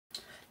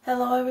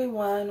Hello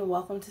everyone,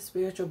 welcome to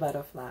Spiritual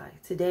Butterfly.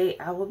 Today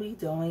I will be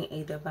doing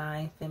a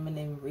Divine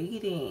Feminine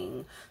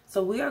reading.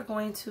 So we are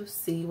going to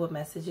see what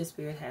messages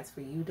Spirit has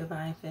for you,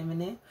 Divine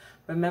Feminine.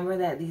 Remember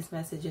that these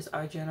messages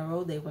are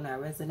general. They will not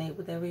resonate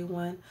with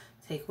everyone.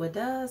 Take what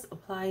does,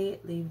 apply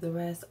it, leave the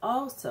rest.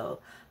 Also,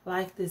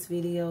 like this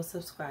video,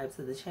 subscribe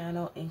to the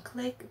channel, and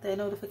click the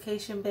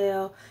notification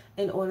bell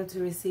in order to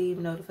receive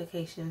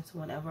notifications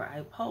whenever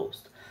I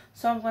post.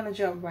 So I'm going to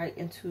jump right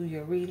into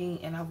your reading,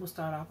 and I will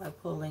start off by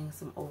pulling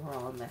some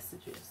overall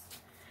messages.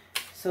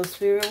 So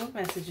Spirit, what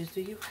messages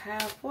do you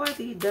have for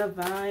the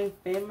Divine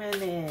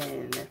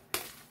Feminine?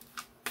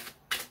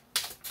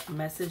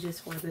 Messages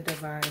for the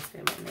Divine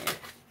Feminine.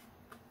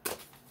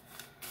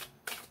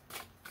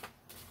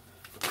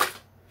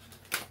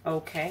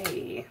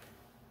 Okay.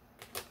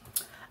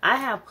 I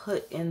have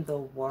put in the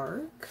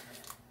work.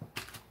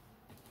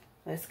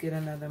 Let's get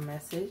another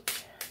message.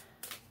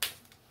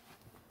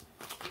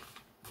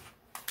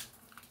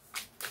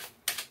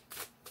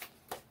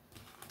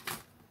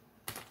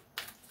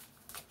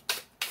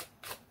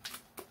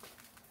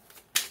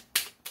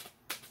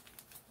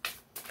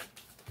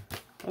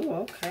 Oh,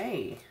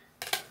 okay.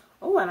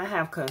 Oh, and I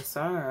have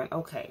concern.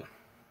 Okay.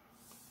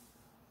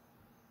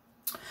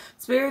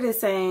 Spirit is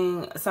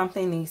saying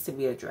something needs to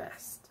be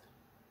addressed.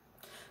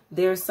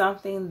 There's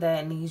something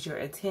that needs your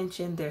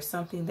attention. There's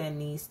something that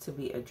needs to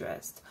be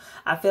addressed.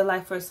 I feel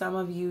like for some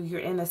of you, you're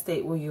in a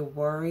state where you're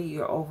worried,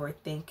 you're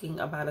overthinking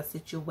about a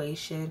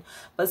situation.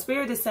 But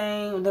Spirit is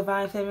saying,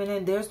 Divine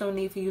Feminine, there's no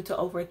need for you to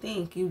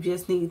overthink. You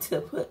just need to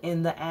put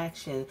in the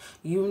action.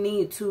 You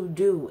need to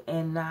do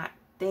and not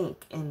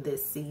think in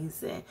this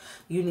season.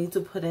 You need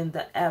to put in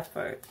the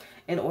effort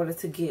in order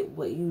to get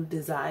what you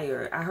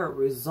desire. I heard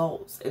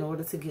results. In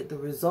order to get the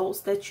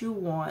results that you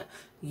want,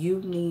 you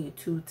need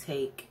to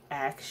take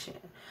action.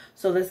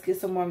 So let's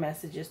get some more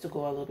messages to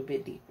go a little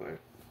bit deeper.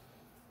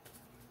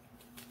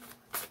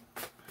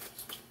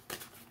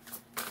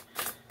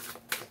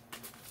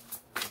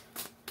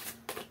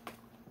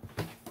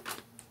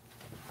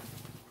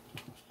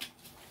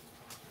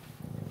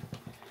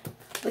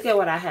 Look at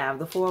what I have,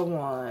 the Four of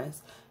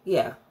Wands.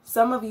 Yeah,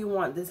 some of you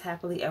want this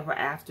happily ever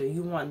after.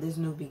 You want this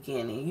new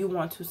beginning. You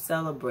want to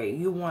celebrate.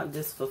 You want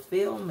this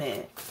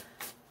fulfillment.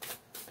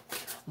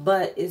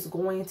 But it's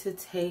going to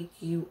take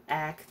you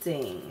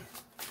acting,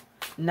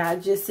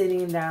 not just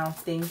sitting down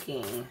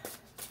thinking.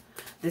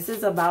 This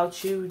is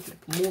about you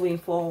moving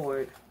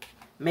forward,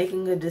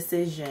 making a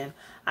decision.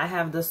 I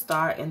have the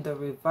Star in the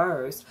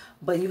reverse,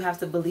 but you have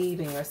to believe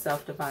in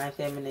yourself, Divine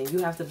Feminine. You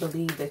have to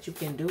believe that you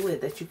can do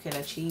it, that you can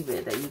achieve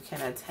it, that you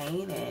can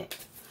attain it.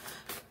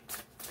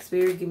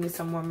 Spirit, give me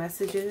some more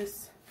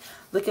messages.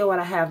 Look at what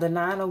I have, the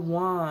Nine of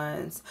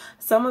Wands.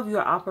 Some of you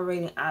are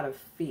operating out of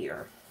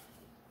fear.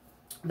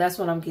 That's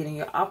what I'm getting.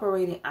 You're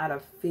operating out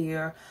of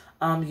fear.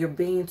 You're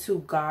being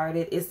too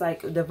guarded. It's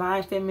like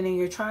Divine Feminine,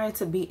 you're trying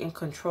to be in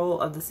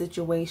control of the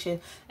situation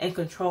and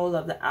control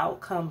of the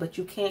outcome, but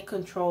you can't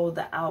control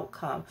the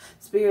outcome.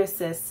 Spirit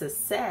says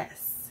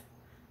success.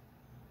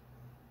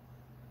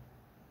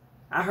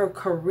 I heard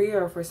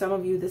career. For some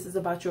of you, this is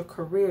about your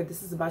career.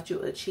 This is about you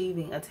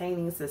achieving,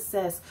 attaining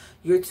success.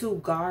 You're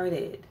too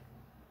guarded.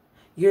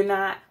 You're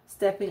not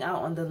stepping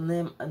out on the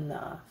limb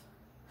enough.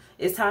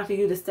 It's time for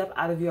you to step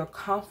out of your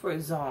comfort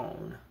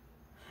zone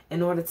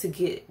in order to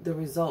get the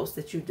results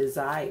that you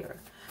desire.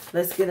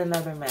 Let's get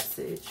another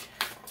message.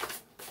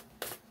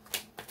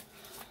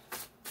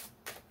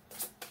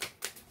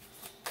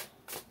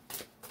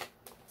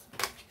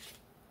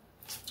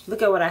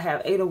 Look at what I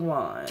have, Eight of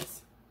Wands.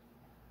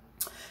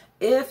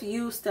 If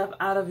you step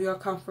out of your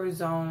comfort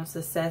zone,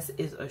 success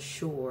is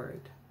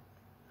assured.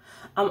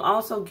 I'm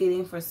also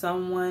getting, for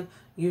someone,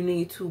 you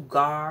need to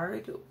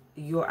guard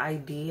your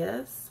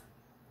ideas.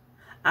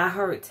 I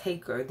heard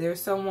taker. There's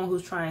someone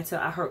who's trying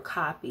to, I heard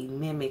copy,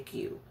 mimic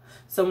you.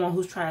 Someone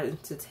who's trying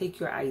to take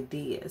your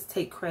ideas,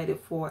 take credit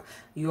for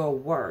your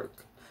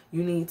work.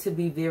 You need to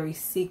be very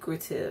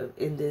secretive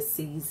in this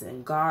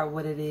season. Guard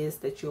what it is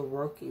that you're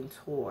working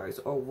towards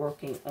or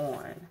working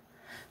on.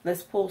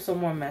 Let's pull some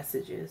more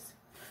messages.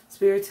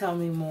 Spirit, tell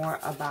me more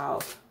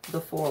about the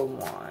Four of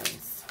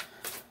Wands.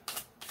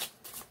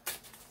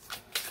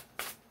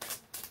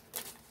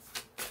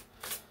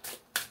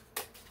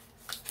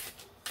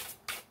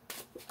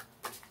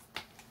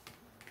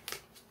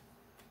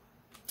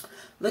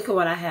 Look at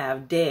what I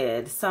have,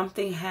 Dead.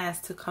 Something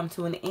has to come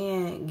to an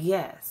end.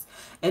 Yes.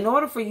 In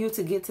order for you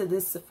to get to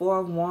this Four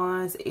of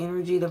Wands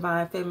energy,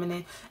 Divine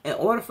Feminine, in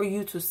order for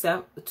you to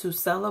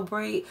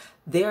celebrate,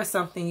 there's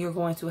something you're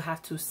going to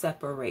have to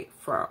separate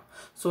from.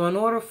 So in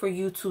order for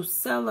you to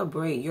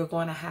celebrate, you're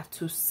going to have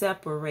to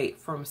separate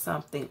from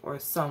something or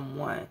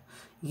someone.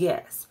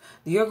 Yes.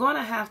 You're going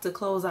to have to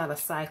close out a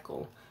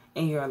cycle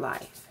in your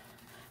life.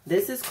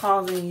 This is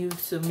causing you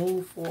to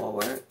move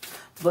forward.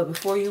 But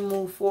before you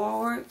move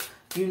forward,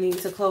 you need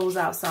to close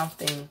out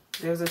something.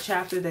 There's a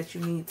chapter that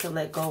you need to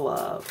let go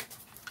of.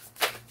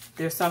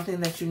 There's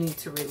something that you need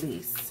to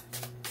release.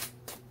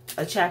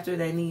 A chapter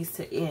that needs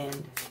to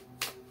end.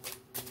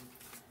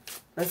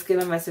 Let's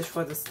get a message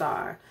for the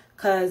Star.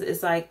 Because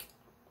it's like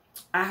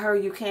I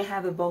heard you can't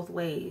have it both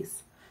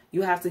ways.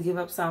 You have to give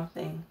up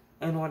something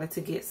in order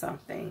to get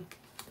something.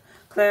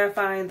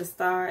 Clarifying the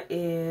star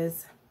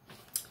is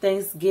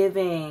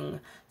Thanksgiving.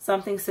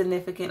 Something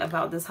significant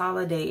about this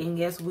holiday. And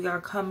yes, we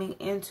are coming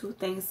into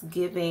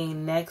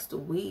Thanksgiving next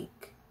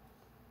week.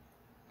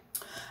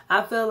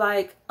 I feel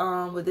like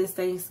with this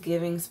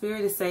Thanksgiving,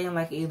 Spirit is saying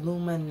like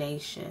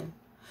illumination.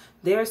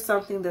 There's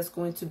something that's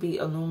going to be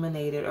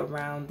illuminated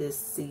around this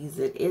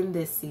season, in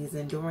this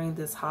season, during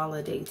this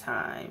holiday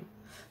time.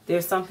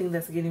 There's something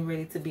that's getting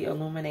ready to be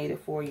illuminated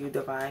for you,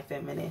 Divine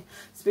Feminine.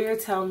 Spirit,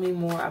 tell me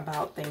more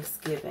about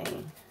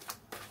Thanksgiving.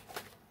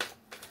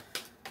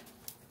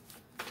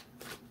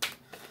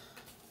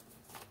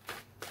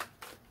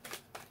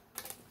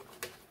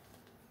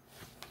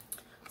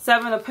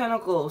 Seven of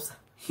Pentacles.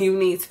 You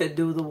need to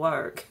do the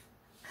work.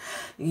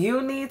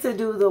 You need to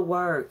do the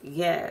work.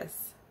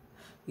 Yes.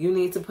 You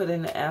need to put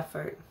in the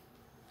effort.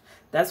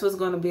 That's what's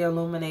going to be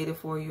illuminated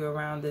for you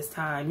around this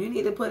time. You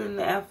need to put in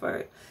the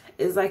effort.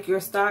 It's like your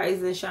star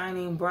isn't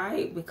shining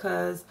bright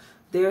because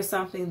there's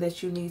something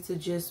that you need to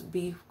just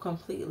be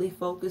completely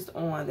focused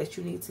on, that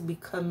you need to be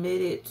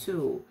committed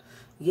to.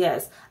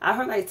 Yes, I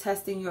heard like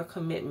testing your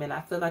commitment.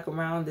 I feel like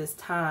around this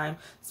time,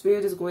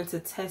 Spirit is going to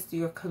test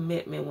your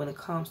commitment when it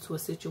comes to a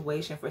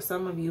situation. For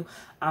some of you,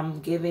 I'm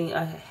giving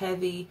a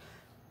heavy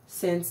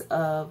sense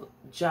of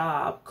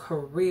job,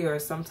 career,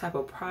 some type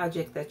of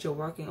project that you're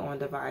working on,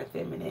 Divine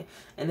Feminine.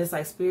 And it's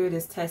like Spirit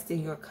is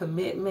testing your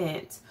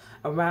commitment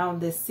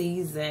around this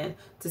season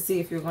to see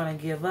if you're going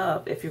to give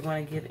up, if you're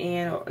going to give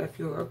in, or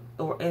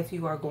if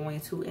you are going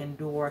to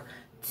endure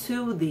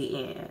to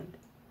the end.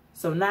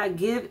 So not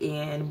give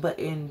in, but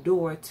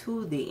endure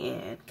to the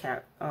end.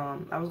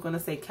 I was going to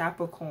say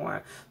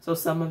Capricorn. So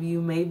some of you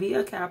may be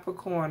a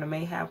Capricorn or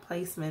may have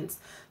placements,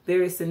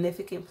 very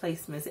significant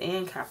placements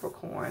in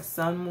Capricorn,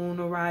 Sun, Moon,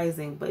 or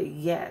Rising. But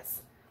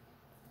yes,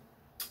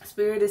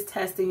 Spirit is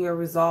testing your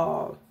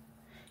resolve.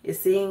 It's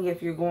seeing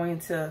if you're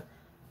going to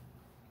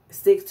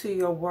stick to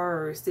your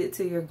word, stick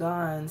to your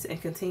guns, and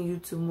continue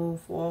to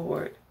move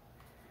forward.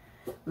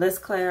 Let's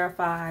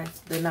clarify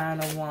the Nine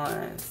of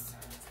Wands.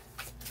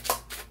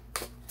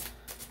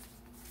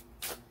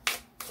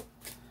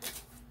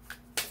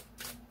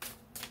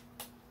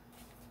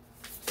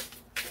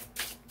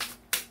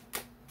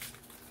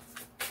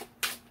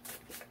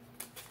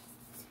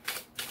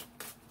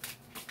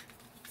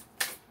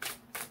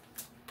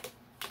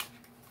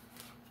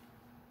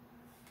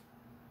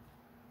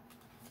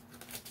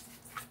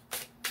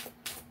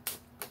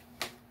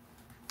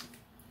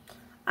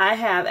 I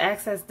have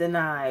access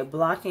denied,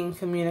 blocking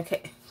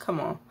communication. Come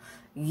on.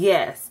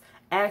 Yes,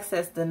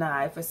 access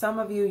denied. For some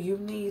of you, you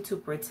need to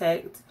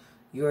protect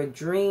your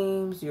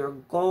dreams, your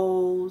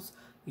goals,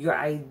 your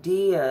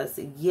ideas.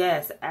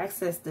 Yes,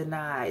 access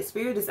denied.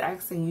 Spirit is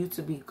asking you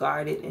to be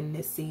guarded in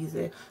this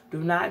season. Do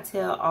not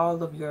tell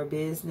all of your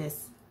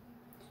business.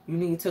 You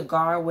need to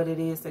guard what it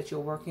is that you're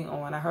working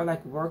on. I heard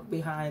like work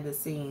behind the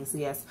scenes.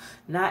 Yes,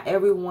 not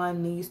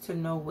everyone needs to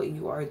know what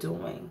you are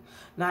doing.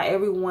 Not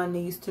everyone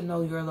needs to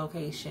know your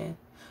location.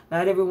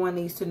 Not everyone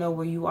needs to know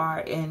where you are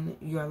in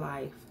your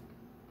life.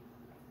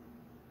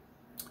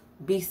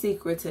 Be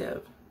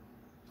secretive.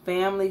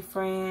 Family,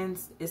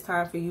 friends, it's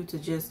time for you to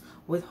just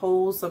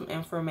withhold some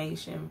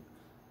information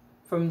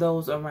from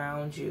those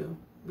around you,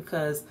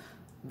 because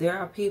there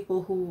are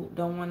people who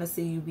don't want to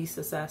see you be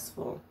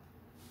successful.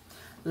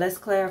 Let's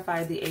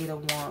clarify the Eight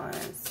of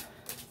Wands.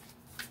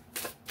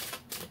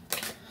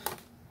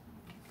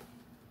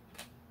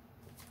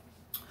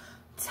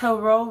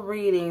 Tarot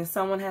reading.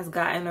 Someone has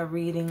gotten a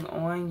reading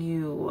on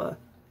you.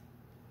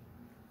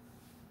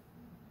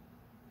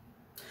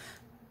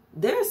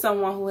 There's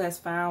someone who has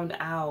found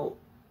out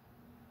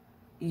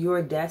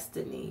your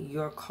destiny,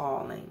 your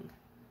calling.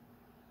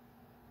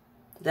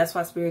 That's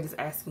why Spirit is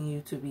asking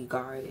you to be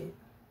guarded.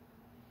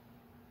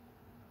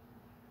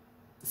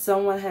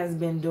 Someone has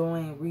been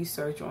doing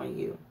research on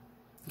you,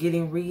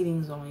 getting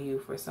readings on you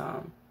for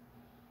some,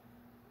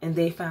 and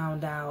they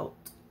found out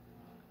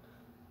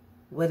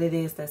what it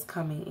is that's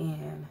coming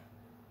in.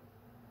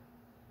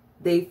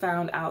 They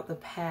found out the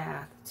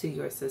path to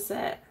your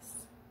success.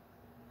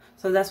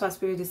 So that's why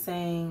Spirit is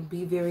saying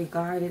be very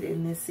guarded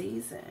in this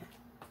season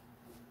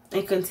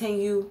and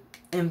continue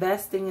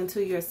investing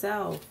into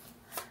yourself.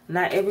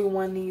 Not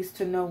everyone needs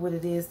to know what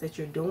it is that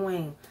you're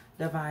doing,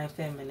 Divine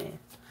Feminine.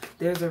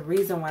 There's a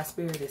reason why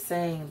Spirit is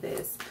saying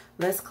this.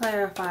 Let's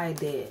clarify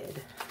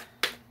dead.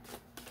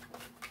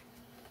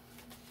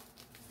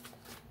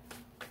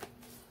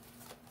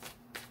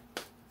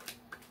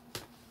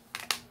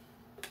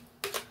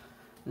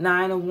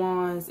 Nine of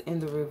Wands in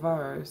the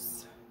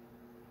reverse.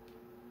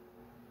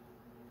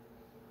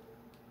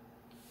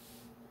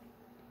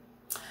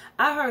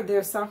 I heard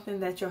there's something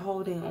that you're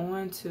holding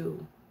on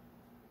to.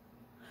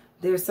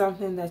 There's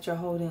something that you're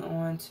holding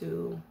on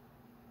to.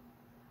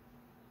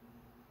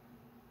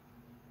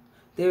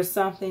 There's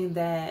something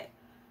that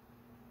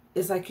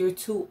it's like you're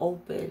too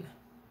open.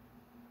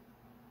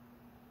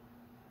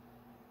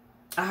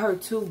 I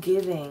heard too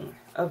giving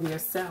of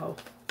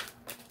yourself.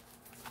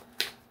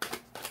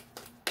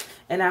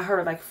 And I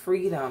heard like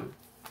freedom.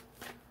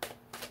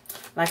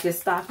 Like it's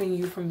stopping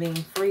you from being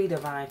free,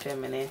 Divine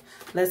Feminine.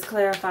 Let's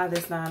clarify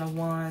this Nine of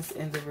Wands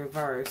in the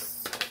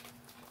reverse.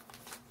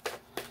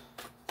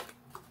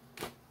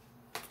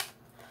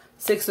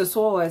 Six of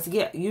Swords.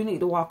 Yeah, you need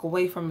to walk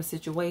away from a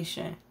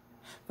situation.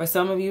 For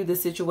some of you, the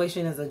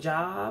situation is a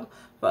job.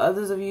 For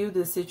others of you,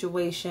 the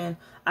situation,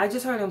 I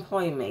just heard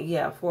employment.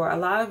 Yeah, for a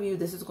lot of you,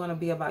 this is going to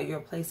be about your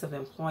place of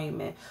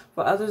employment.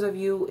 For others of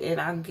you, and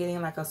I'm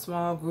getting like a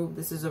small group,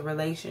 this is a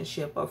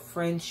relationship, a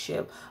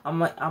friendship.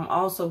 I'm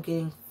also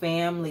getting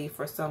family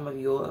for some of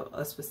you,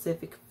 a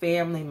specific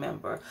family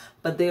member.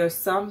 But there's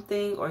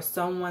something or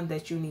someone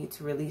that you need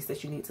to release,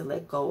 that you need to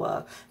let go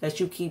of, that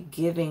you keep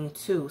giving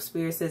to.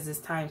 Spirit says it's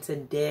time to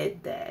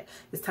dead that.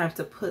 It's time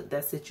to put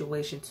that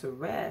situation to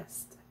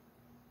rest,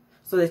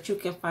 so that you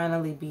can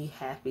finally be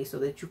happy, so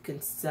that you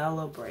can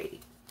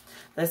celebrate.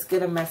 Let's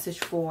get a message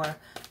for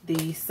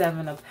the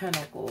Seven of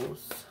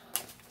Pentacles.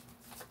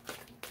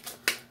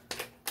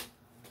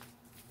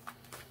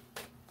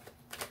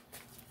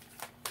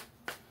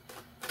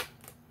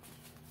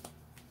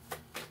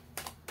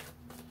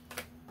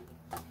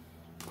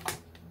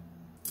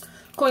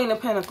 Queen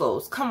of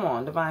Pentacles. Come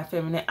on, Divine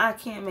Feminine. I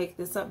can't make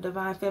this up,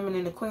 Divine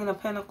Feminine. The Queen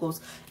of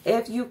Pentacles.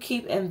 If you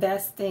keep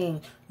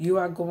investing, you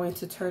are going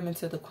to turn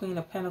into the Queen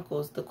of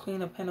Pentacles. The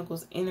Queen of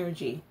Pentacles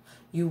energy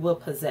you will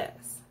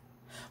possess.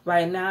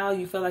 Right now,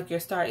 you feel like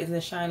your star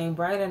isn't shining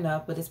bright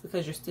enough, but it's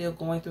because you're still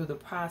going through the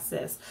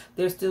process.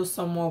 There's still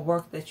some more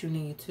work that you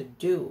need to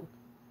do.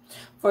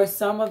 For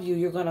some of you,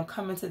 you're going to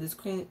come into this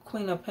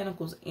Queen of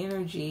Pentacles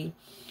energy.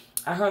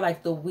 I heard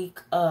like the week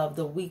of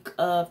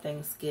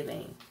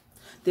Thanksgiving.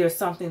 There's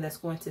something that's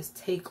going to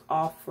take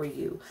off for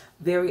you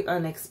very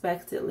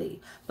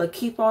unexpectedly. But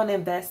keep on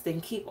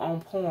investing. Keep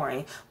on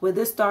pouring. With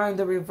this star in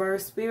the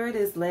reverse, Spirit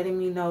is letting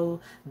me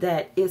know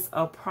that it's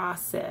a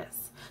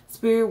process.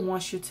 Spirit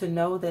wants you to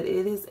know that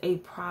it is a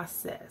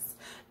process.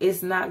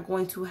 It's not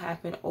going to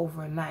happen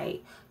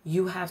overnight.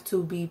 You have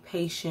to be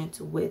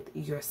patient with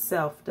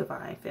yourself,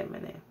 Divine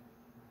Feminine.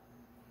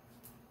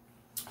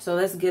 So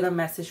let's get a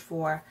message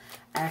for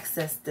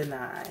access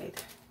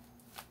denied.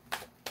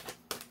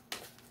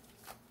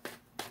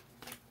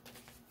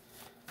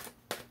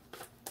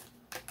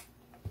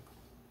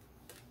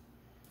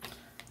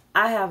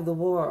 I have the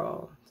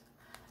world.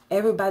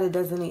 Everybody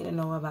doesn't need to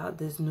know about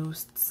this new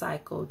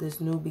cycle,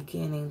 this new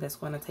beginning that's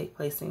going to take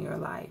place in your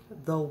life.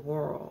 The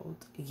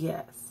world,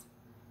 yes.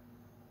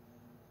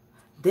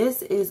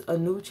 This is a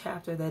new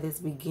chapter that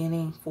is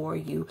beginning for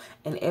you,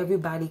 and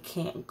everybody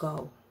can't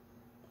go.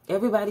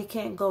 Everybody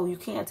can't go. You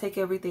can't take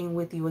everything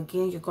with you.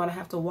 Again, you're going to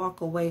have to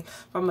walk away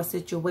from a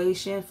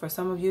situation. For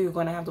some of you, you're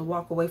going to have to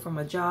walk away from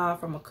a job,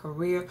 from a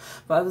career.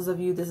 For others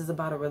of you, this is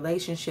about a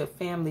relationship,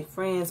 family,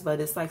 friends. But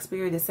it's like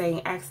Spirit is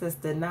saying access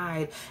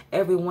denied.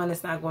 Everyone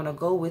is not going to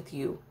go with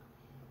you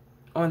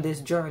on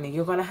this journey.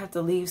 You're going to have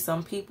to leave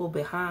some people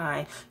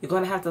behind. You're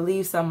going to have to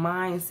leave some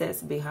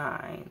mindsets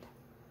behind.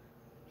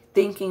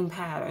 Thinking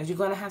patterns. You're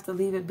going to have to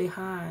leave it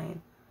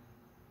behind.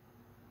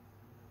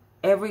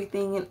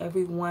 Everything and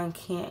everyone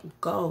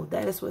can't go.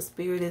 That is what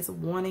Spirit is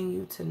wanting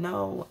you to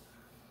know.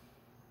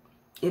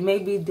 It may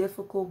be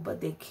difficult,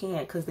 but they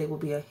can't, because they will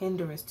be a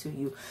hindrance to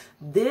you.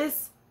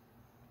 This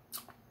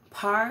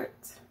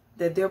part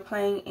that they're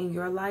playing in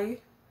your life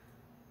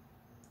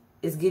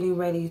is getting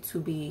ready to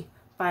be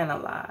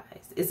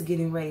finalized. It's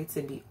getting ready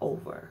to be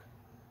over.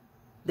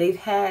 They've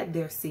had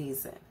their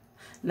season.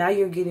 Now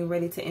you're getting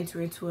ready to enter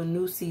into a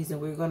new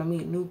season. We're going to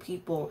meet new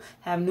people,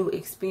 have new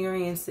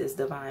experiences,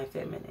 Divine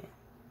Feminine.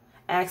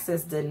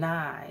 Access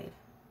denied.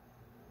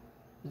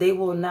 They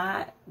will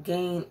not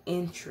gain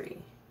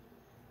entry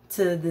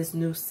to this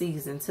new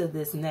season, to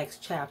this next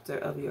chapter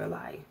of your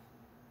life.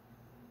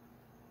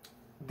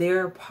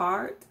 Their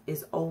part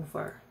is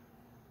over.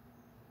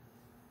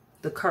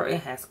 The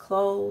curtain has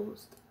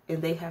closed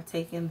and they have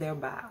taken their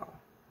bow.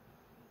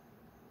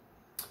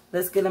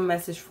 Let's get a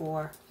message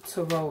for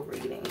tarot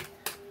reading.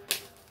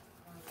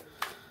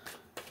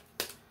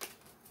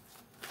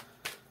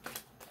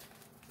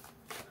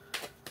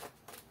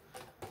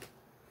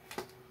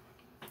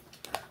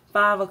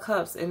 Five of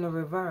Cups in the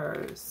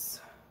reverse.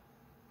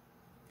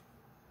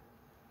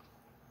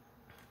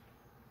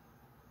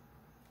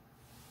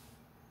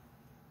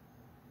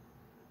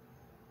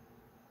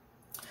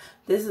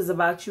 This is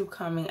about you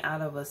coming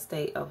out of a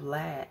state of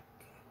lack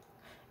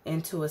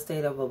into a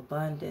state of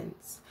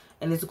abundance.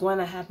 And it's going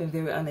to happen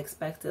very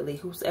unexpectedly.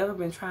 Who's ever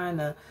been trying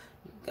to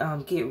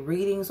get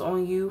readings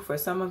on you, for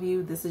some of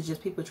you, this is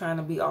just people trying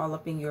to be all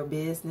up in your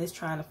business,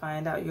 trying to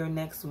find out your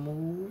next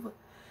move.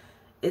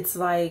 It's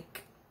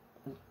like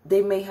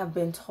they may have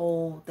been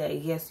told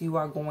that, yes, you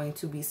are going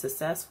to be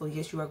successful.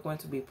 Yes, you are going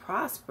to be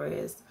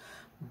prosperous.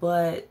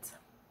 But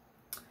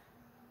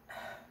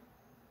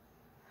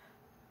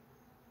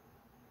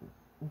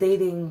they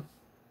didn't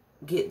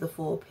get the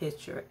full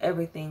picture.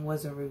 Everything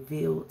wasn't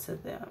revealed to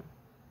them.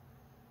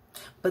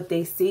 But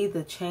they see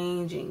the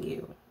change in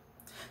you.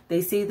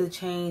 They see the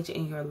change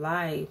in your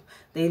life.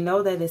 They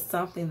know that it's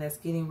something that's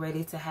getting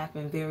ready to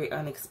happen very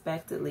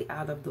unexpectedly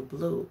out of the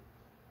blue.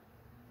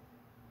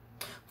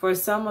 For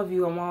some of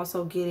you, I'm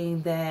also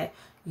getting that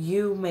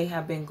you may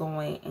have been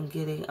going and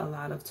getting a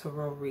lot of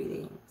tarot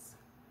readings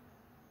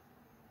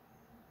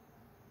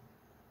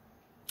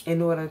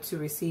in order to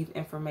receive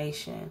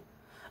information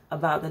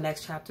about the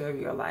next chapter of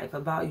your life,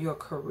 about your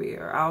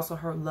career. I also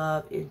heard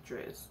love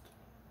interest.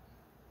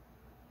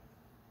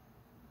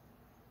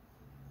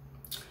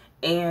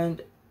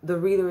 And the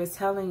reader is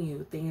telling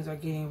you things are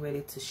getting ready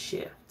to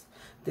shift.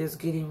 There's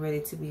getting ready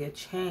to be a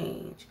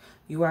change.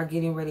 You are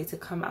getting ready to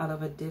come out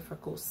of a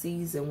difficult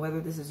season, whether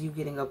this is you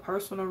getting a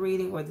personal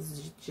reading or this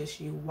is just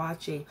you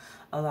watching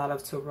a lot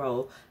of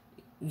tarot.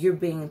 You're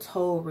being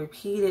told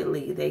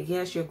repeatedly that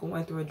yes, you're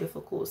going through a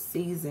difficult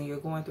season, you're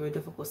going through a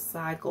difficult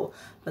cycle,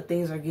 but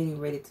things are getting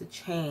ready to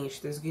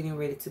change. There's getting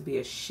ready to be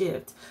a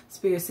shift.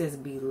 Spirit says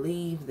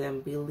believe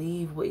them,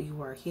 believe what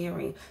you are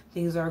hearing.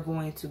 Things are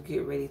going to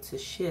get ready to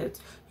shift.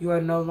 You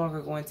are no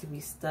longer going to be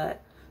stuck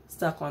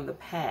on the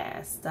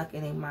past, stuck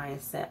in a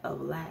mindset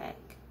of lack.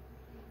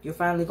 You're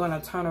finally going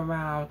to turn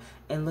around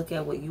and look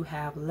at what you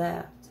have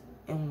left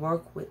and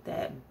work with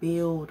that,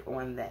 build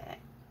on that.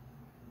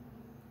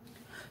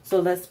 So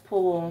let's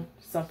pull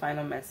some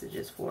final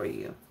messages for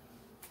you.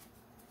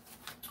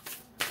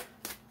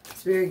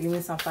 Spirit, give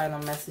me some final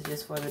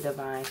messages for the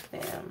Divine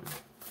Femme.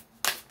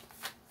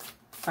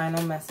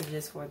 Final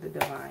messages for the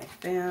Divine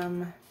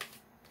Femme.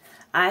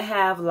 I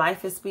have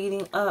life is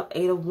speeding up.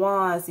 8 of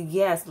Wands.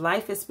 Yes,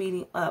 life is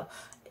speeding up.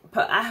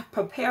 I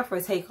prepare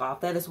for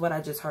takeoff. That is what I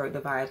just heard,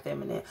 Divine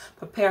Feminine.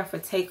 Prepare for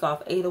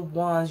takeoff. 8 of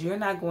Wands. You're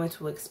not going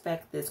to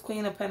expect this.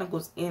 Queen of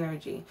Pentacles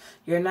energy.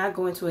 You're not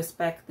going to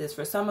expect this.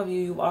 For some of you,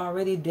 you've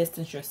already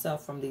distanced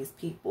yourself from these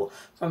people,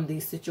 from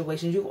these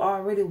situations. You've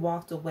already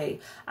walked away.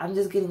 I'm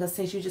just getting a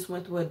sense you just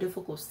went through a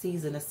difficult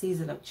season, a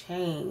season of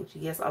change.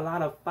 Yes, a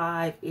lot of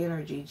 5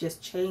 energy.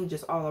 Just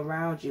changes all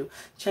around you.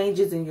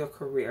 Changes in your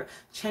career.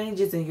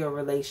 Changes in your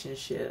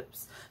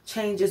relationships.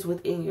 Changes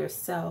within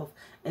yourself.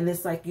 And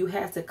it's like you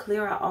had to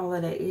clear out all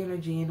of that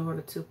energy in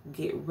order to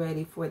get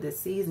ready for this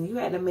season. You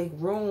had to make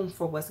room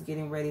for what's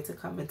getting ready to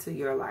come into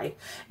your life.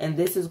 And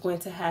this is going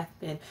to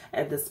happen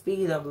at the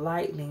speed of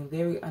lightning,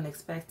 very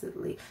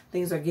unexpectedly.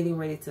 Things are getting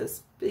ready to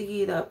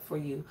speed up for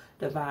you,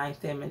 Divine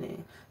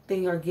Feminine.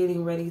 Things are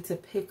getting ready to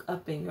pick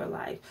up in your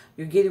life.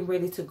 You're getting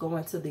ready to go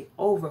into the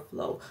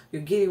overflow.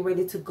 You're getting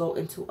ready to go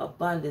into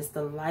abundance,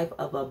 the life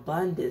of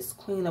abundance.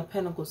 Queen of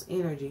Pentacles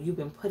energy. You've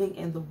been putting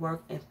in the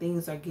work and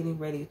things are getting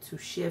ready to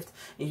shift.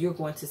 And you're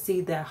going to see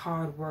that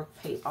hard work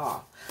pay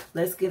off.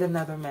 Let's get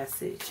another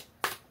message.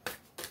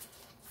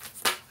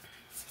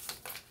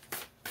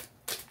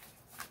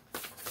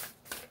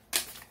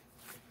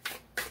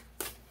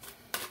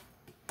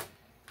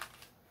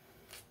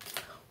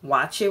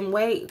 Watch and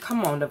wait.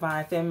 Come on,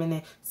 Divine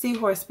Feminine.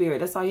 Seahorse Spirit.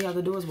 That's all you have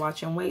to do is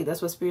watch and wait.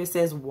 That's what Spirit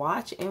says.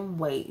 Watch and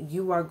wait.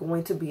 You are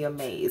going to be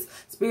amazed.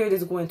 Spirit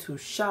is going to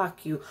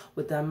shock you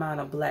with the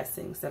amount of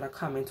blessings that are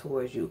coming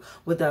towards you,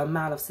 with the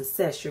amount of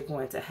success you're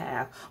going to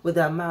have, with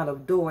the amount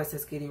of doors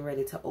that's getting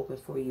ready to open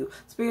for you.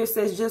 Spirit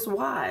says just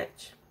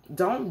watch.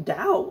 Don't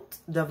doubt,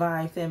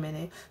 Divine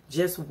Feminine.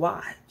 Just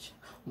watch.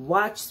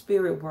 Watch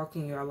Spirit work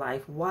in your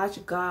life.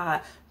 Watch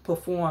God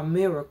perform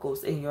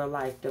miracles in your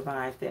life,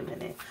 Divine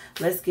Feminine.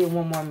 Let's get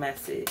one more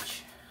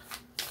message.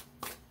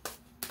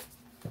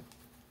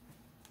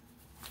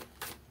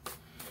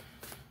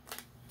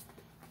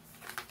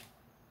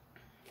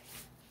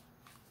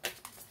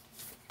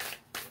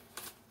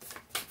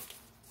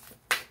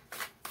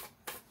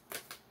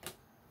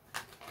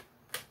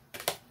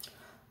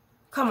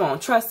 Come on,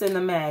 trust in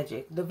the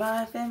magic,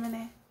 Divine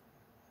Feminine.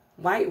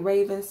 White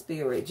Raven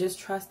Spirit, just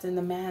trust in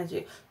the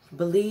magic.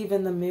 Believe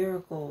in the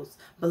miracles.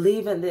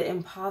 Believe in the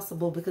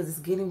impossible because it's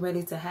getting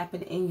ready to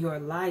happen in your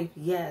life.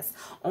 Yes,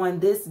 on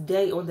this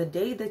day, on the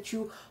day that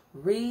you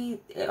read,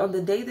 on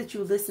the day that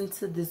you listen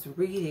to this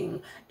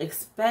reading,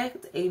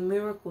 expect a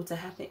miracle to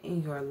happen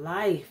in your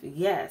life.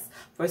 Yes,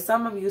 for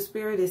some of you,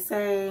 Spirit is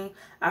saying,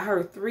 I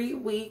heard 3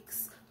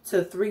 weeks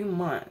to 3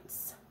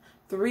 months.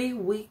 3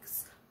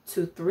 weeks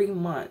to 3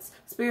 months.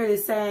 Spirit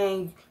is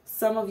saying,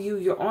 some of you,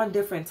 you're on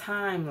different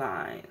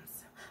timelines.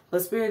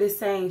 But Spirit is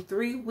saying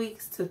 3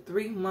 weeks to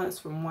 3 months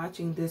from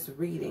watching this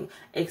reading,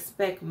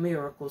 expect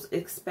miracles,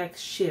 expect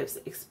shifts,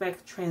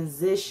 expect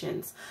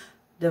transitions,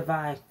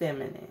 Divine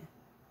Feminine.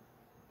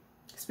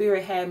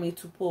 Spirit had me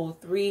to pull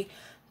 3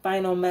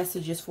 final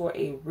messages for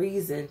a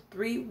reason.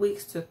 3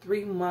 weeks to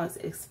 3 months,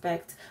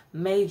 expect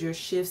major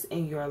shifts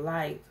in your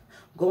life.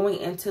 Going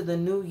into the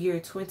new year,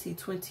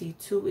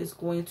 2022 is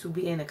going to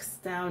be an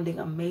astounding,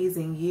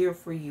 amazing year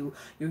for you.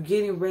 You're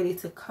getting ready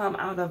to come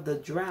out of the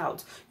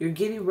drought. You're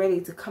getting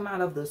ready to come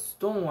out of the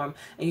storm.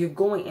 And you're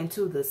going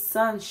into the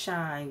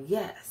sunshine.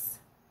 Yes.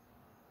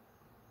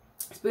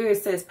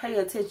 Spirit says, pay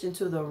attention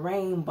to the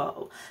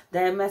rainbow.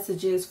 That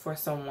message is for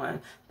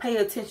someone. Pay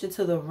attention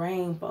to the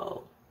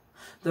rainbow.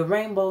 The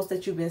rainbows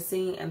that you've been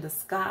seeing in the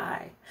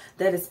sky.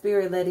 That is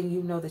Spirit letting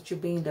you know that you're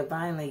being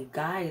divinely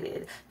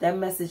guided. That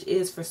message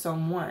is for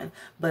someone.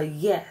 But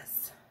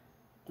yes,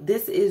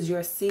 this is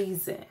your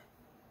season.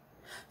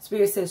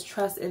 Spirit says,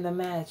 trust in the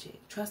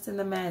magic. Trust in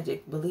the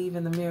magic. Believe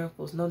in the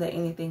miracles. Know that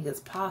anything is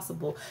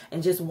possible.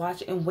 And just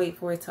watch and wait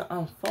for it to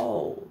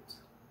unfold.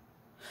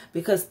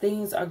 Because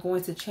things are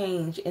going to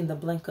change in the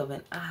blink of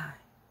an eye.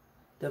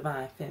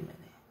 Divine Feminine.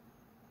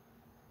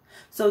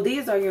 So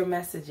these are your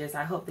messages.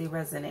 I hope they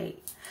resonate.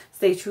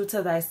 Stay true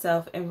to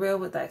thyself and real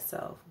with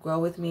thyself. Grow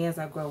with me as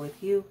I grow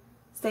with you.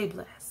 Stay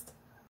blessed.